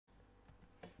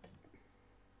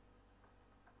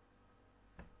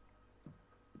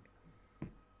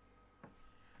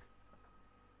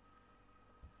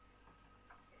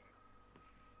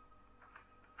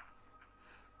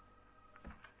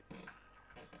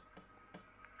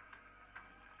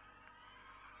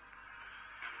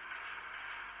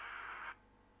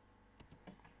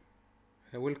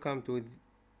Welcome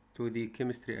to the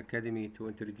Chemistry Academy to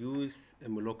introduce a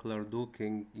molecular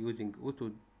docking using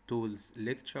auto tools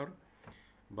lecture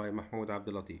by محمود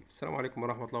Abdel-Latif. السلام عليكم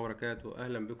ورحمة الله وبركاته.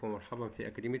 أهلا بكم ومرحبا في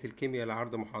أكاديمية الكيمياء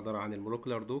لعرض محاضرة عن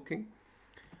المولكولار docking.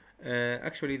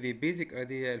 Actually the basic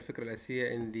idea الفكرة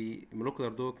الأساسية in the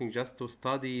molecular docking just to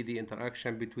study the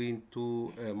interaction between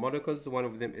two molecules. One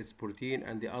of them is protein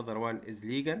and the other one is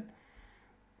ligand.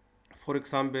 For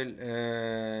example,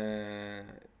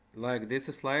 like this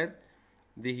slide,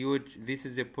 this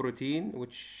is a protein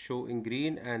which show in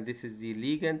green, and this is the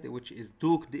ligand which is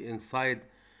docked inside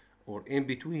or in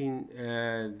between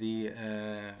the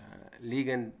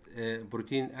ligand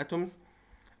protein atoms.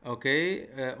 Okay,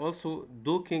 also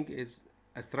docking is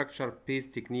a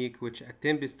structure-based technique which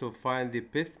attempts to find the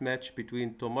best match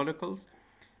between two molecules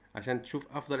عشان تشوف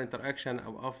افضل interaction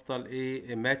او افضل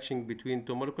a matching between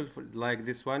two molecules like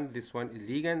this one is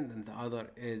ligand and the other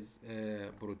is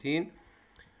protein.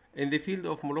 In the field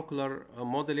of molecular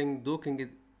modeling, docking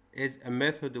is a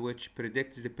method which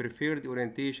predicts the preferred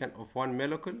orientation of one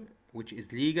molecule, which is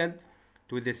ligand,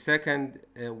 to the second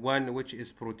one, which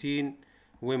is protein,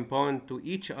 when bound to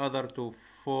each other to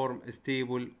form a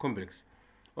stable complex.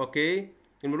 Okay,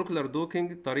 المولكولار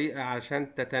دوكينج طريقة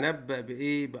عشان تتنبأ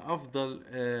بأفضل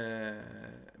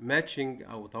ماتشنج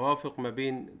أو توافق ما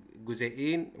بين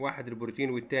جزيئين، واحد البروتين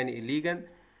والتاني الليجند.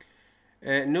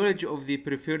 Knowledge of the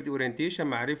preferred orientation،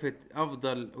 معرفة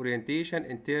أفضل orientation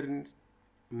in turn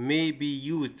may be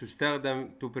used تستخدم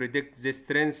to predict the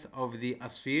strength of the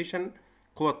association،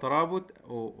 قوة الترابط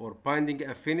or binding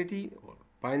affinity or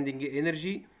binding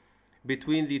energy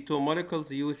between the two molecules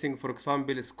using, for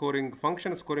example, scoring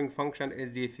function. Scoring function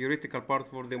is the theoretical part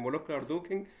for the molecular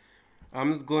docking. I'm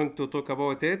not going to talk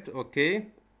about it. Okay,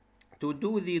 to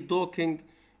do the docking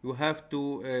you have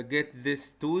to get these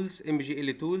tools,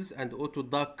 MGL tools and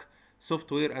Autodock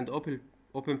software and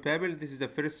OpenPabel. This is the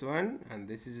first one and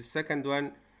this is the second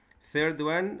one. Third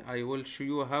one, I will show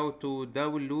you how to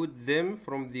download them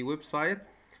from the website.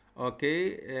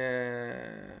 Okay,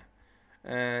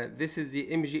 this is the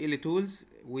MGL tools.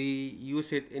 We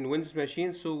use it in Windows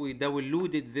machine, so we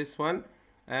downloaded this one,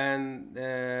 and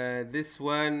this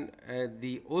one,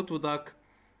 the Autodock.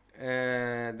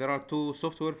 There are two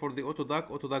software for the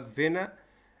Autodock Vena,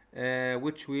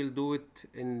 which we'll do it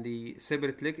in the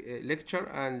separate lecture,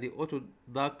 and the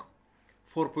Autodock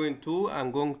 4.2.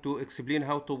 I'm going to explain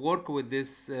how to work with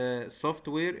this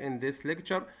software in this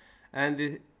lecture. And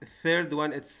the third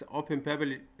one, it's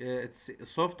OpenPabel. It's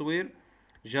software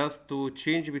just to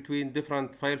change between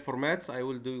different file formats. I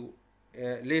will do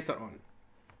later on.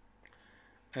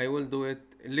 I will do it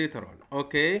later on.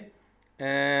 Okay,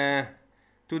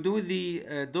 to do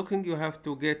the docking you have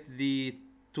to get the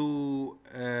two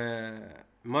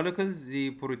molecules,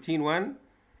 the protein one,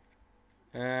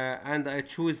 and I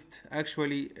chose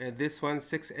actually this one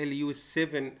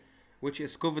 6LU7, which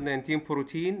is COVID-19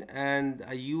 protein, and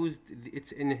I used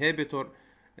its inhibitor,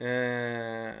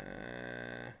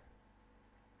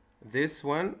 this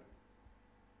one.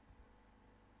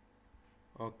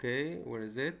 Okay, where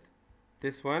is it?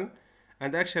 This one.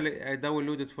 And actually I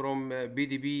downloaded from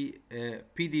PDB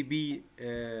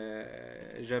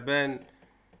Japan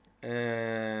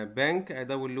bank. I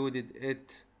downloaded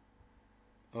it,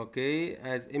 okay,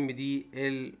 as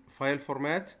MDL file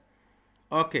format.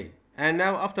 Okay, and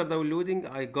now after downloading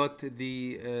I got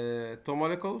the two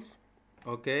molecules.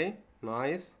 Okay,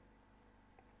 nice.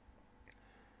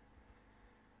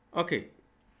 Okay,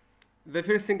 the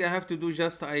first thing I have to do,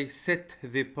 just I set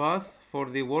the path for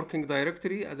the working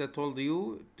directory as I told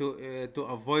you to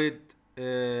avoid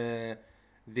the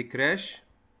crash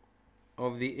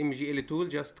of the MGL tool.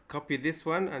 Just copy this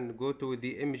one and go to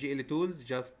the MGL tools,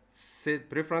 just set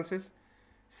preferences,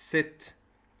 set,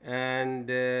 and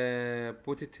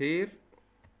put it here,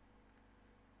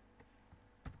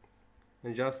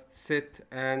 and just set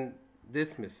and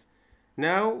dismiss.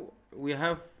 Now we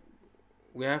have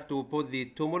to put the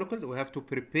two molecules. We have to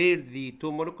prepare the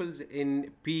two molecules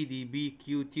in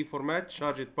bdbq format,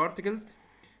 charged particles,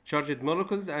 charged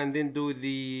molecules, and then do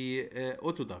the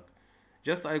Autodock.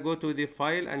 Just I go to the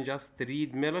file and just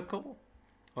read molecule.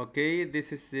 Okay,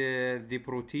 this is the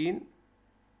protein.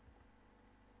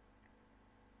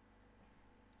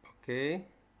 Okay,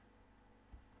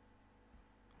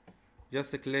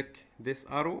 just click this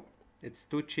arrow. It's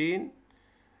two chain.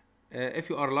 If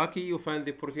you are lucky, you find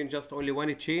the protein just only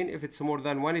one chain. If it's more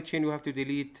than one chain, you have to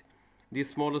delete the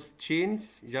smallest chains.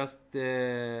 Just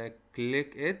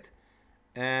click it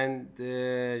and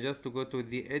just to go to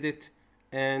the edit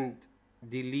and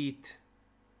delete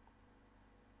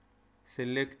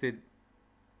selected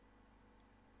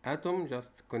atom.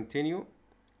 Just continue.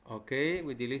 Okay,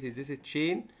 we deleted this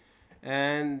chain,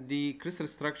 and the crystal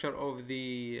structure of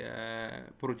the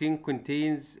protein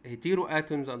contains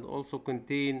heteroatoms and also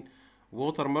contain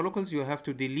water molecules. You have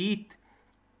to delete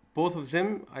both of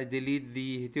them. I delete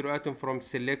the heteroatom from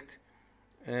select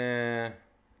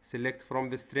from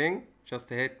the string, just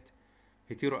hit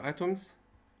heteroatoms,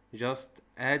 just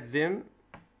add them,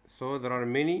 so there are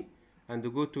many, and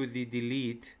go to the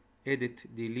delete, edit,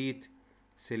 delete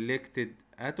selected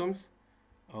atoms.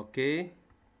 Okay,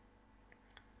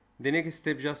 the next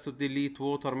step, just to delete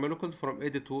water molecules from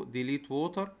edit to delete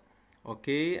water.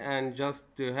 Okay, and just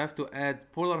have to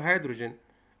add polar hydrogen,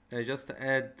 just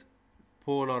add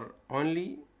polar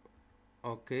only.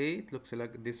 Okay, it looks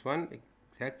like this one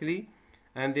exactly.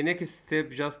 And the next step,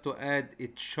 just to add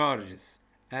its charges,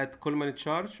 add Coleman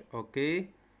charge. Okay,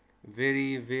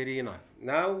 very nice.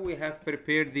 Now we have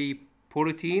prepared the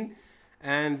protein,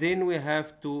 and then we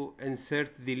have to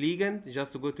insert the ligand.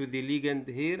 Just to go to the ligand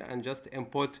here and just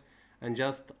input and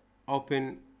just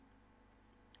open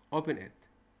it.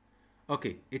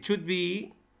 Okay, it should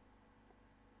be,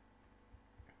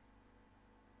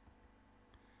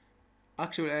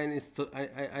 actually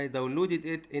I downloaded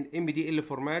it in MDL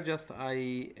format. Just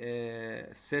I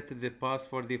set the path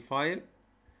for the file,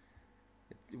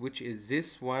 which is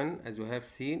this one, as you have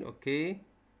seen. Okay,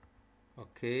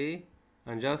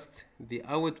 and just the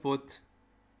output,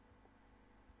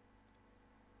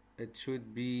 it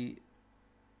should be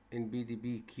in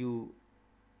bdbq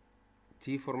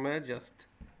T format. Just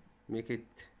make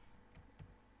it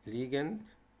ligand,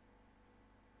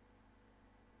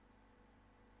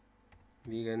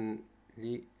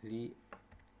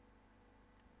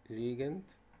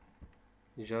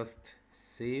 just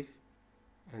save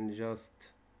and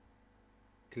just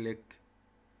click.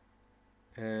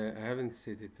 I haven't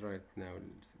set it right now,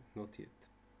 not yet.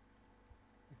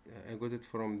 I got it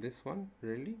from this one,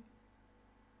 really.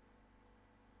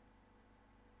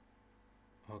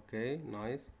 Okay,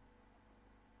 nice.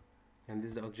 And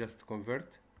this is just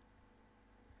convert.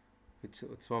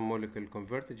 It's one molecule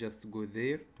converted. Just go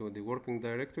there to the working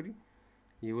directory.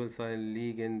 You will find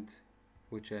ligand,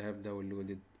 which I have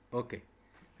downloaded. Okay,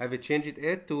 I have changed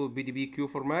it to bdbq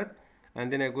format,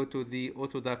 and then I go to the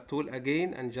Autodock tool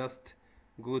again and just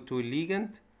go to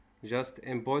ligand, just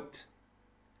import,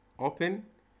 open.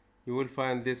 You will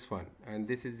find this one, and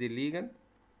this is the ligand.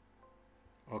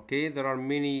 Okay, there are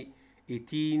many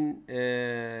 18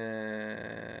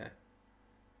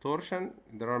 torsion.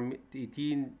 There are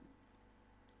 18.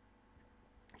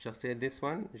 Just add this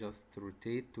one, just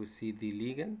rotate to see the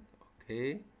ligand.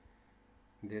 Okay,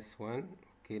 this one.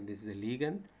 Okay, this is the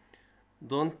ligand.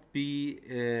 Don't be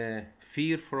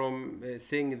fear from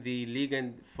seeing the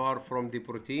ligand far from the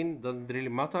protein, doesn't really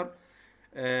matter.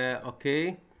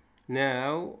 Okay,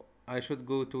 now I should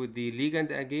go to the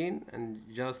ligand again and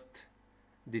just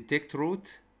detect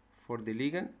route for the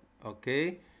ligand.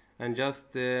 Okay, and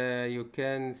just you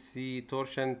can see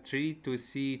torsion tree to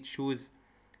see choose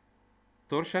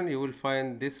torsion. You will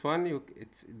find this one.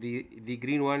 It's the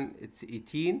green one. It's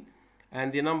 18,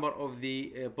 and the number of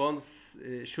the bonds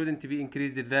shouldn't be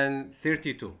increased than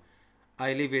 32.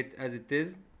 I leave it as it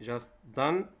is. Just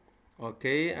done.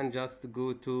 Okay, and just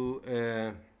go to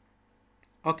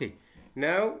okay.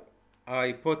 Now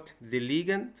I put the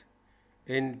ligand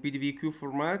in bdbq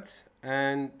format,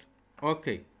 and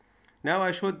okay, now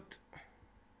I should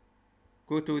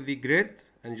go to the grid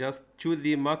and just choose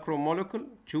the macromolecule.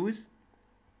 Choose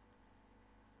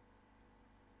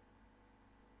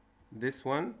this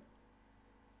one,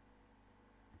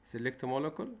 select a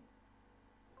molecule.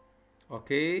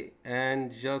 Okay,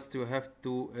 and just you have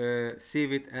to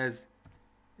save it as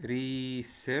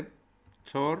receptor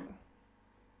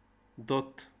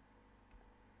dot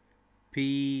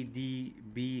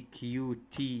pdbqt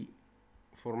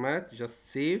format. Just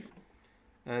save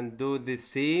and do the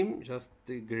same. Just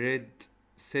grid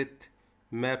set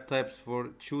map types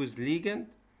for choose ligand.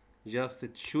 Just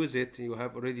choose it. You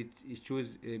have already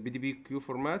choose bdbq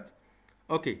format.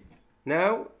 Okay,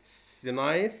 now it's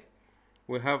nice.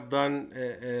 We have done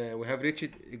we have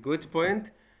reached a good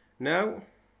point. Now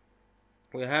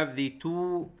we have the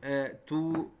two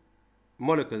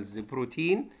molecules, the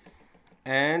protein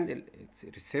and it's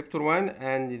receptor one,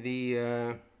 and the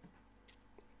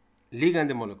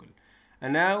ligand molecule.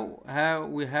 And now how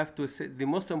we have to set the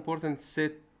most important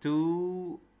set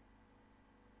to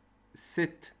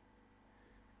set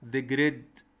the grid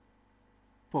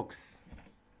box.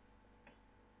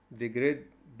 The grid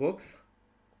box,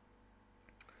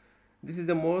 this is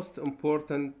the most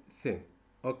important thing.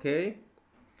 Okay,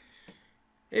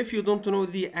 if you don't know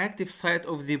the active site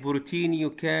of the protein,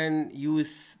 you can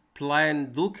use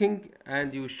plane docking,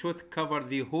 and you should cover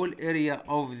the whole area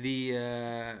of the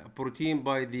protein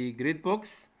by the grid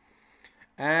box.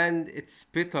 And it's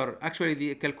better, actually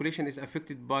the calculation is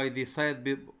affected by the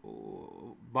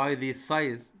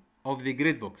size of the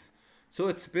grid box, so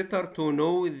it's better to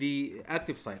know the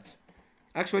active sites.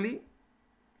 Actually,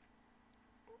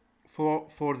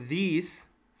 for this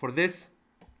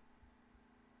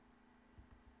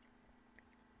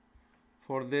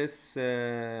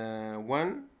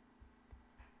one,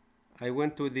 I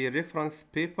went to the reference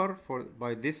paper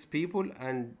by these people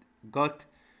and got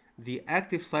the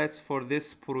active sites for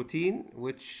this protein,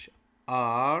 which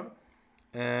are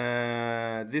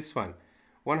this one: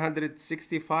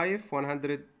 165,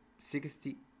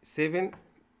 167,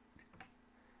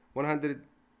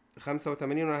 185,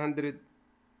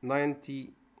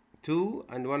 192,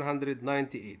 and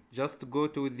 198. Just go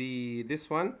to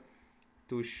this one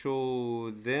to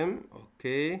show them.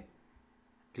 Okay,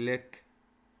 click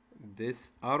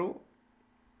this arrow.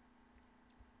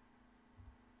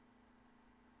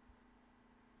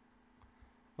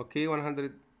 Okay,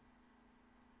 100,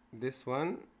 this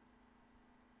one,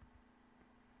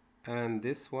 and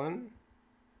this one.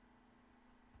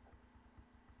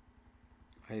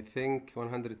 I think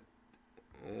 100,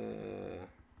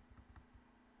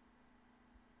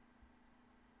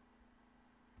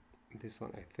 this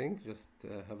one, I think. Just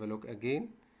have a look again.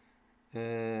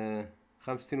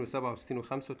 65 و67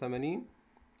 و85.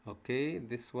 Okay,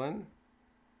 this one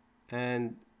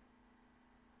and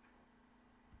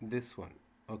this one.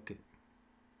 Okay,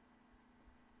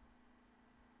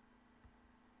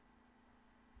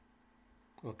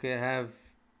 I have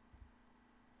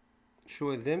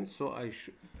showed them, so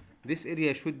this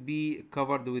area should be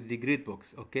covered with the grid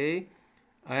box. Okay,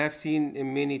 I have seen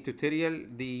in many tutorial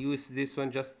they use this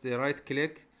one, just right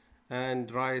click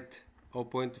and write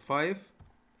 0.5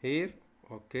 here.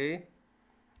 Okay,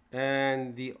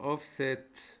 and the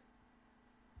offset,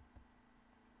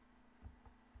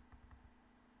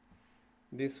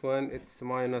 this one, it's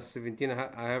minus 17.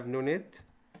 I have known it,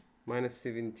 minus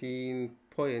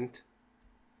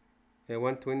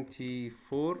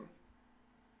 17.124,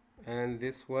 and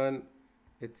this one,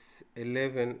 it's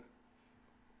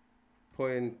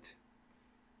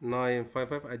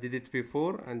 11.955. I did it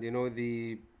before, and you know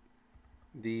the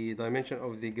dimension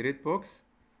of the grid box.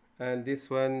 And this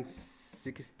one,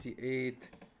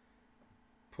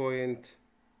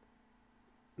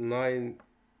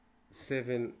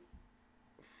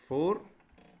 68.974.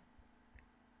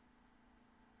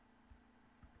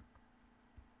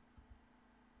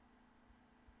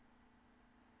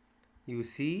 You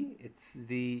see, it's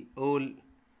the all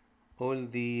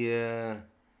the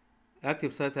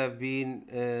active sites have been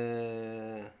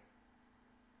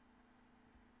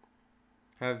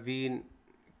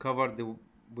covered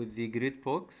with the grid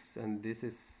box, and this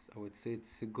is, I would say,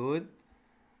 it's good.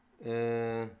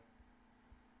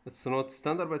 It's not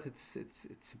standard, but it's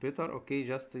better. Okay,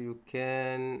 just you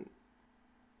can,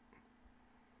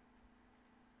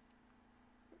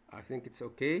 I think it's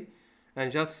okay,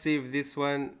 and just save this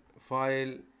one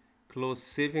file, close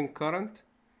saving current.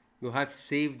 You have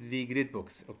saved the grid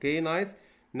box. Okay, nice.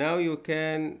 Now you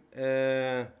can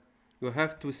you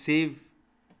have to save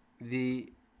the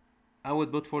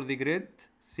output for the grid.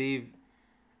 Save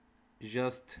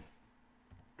just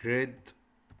grid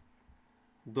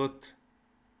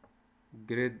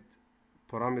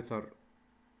parameter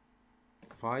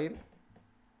file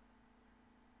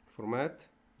format.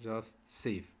 Just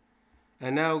save,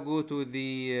 and now go to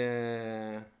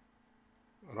the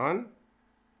run.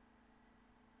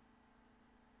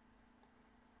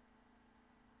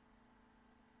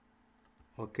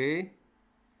 Okay,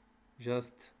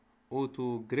 just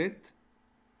auto grid.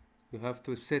 You have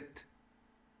to set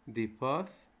the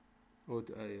path.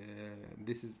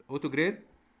 This is auto grid.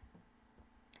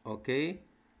 Okay,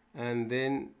 and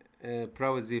then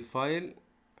browse the file.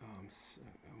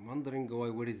 I'm wondering why.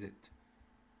 Where is it?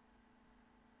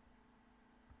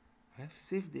 I have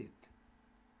saved it.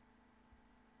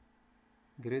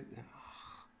 Grid.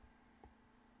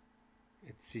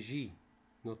 It's G,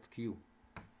 not Q.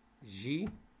 G.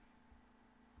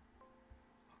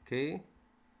 Okay, it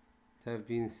have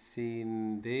been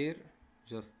seen there.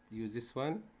 Just use this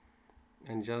one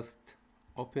and just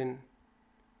open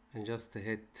and just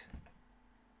hit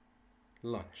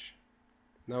launch.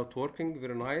 Now it's working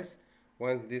very nice.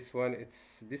 Once this one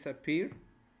it's disappear.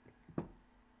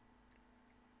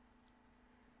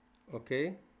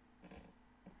 Okay,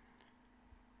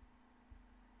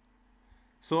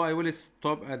 so I will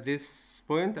stop at this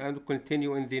point and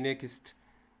continue in the next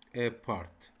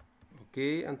part.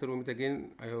 Okay, until we meet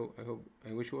again, I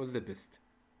wish you all the best.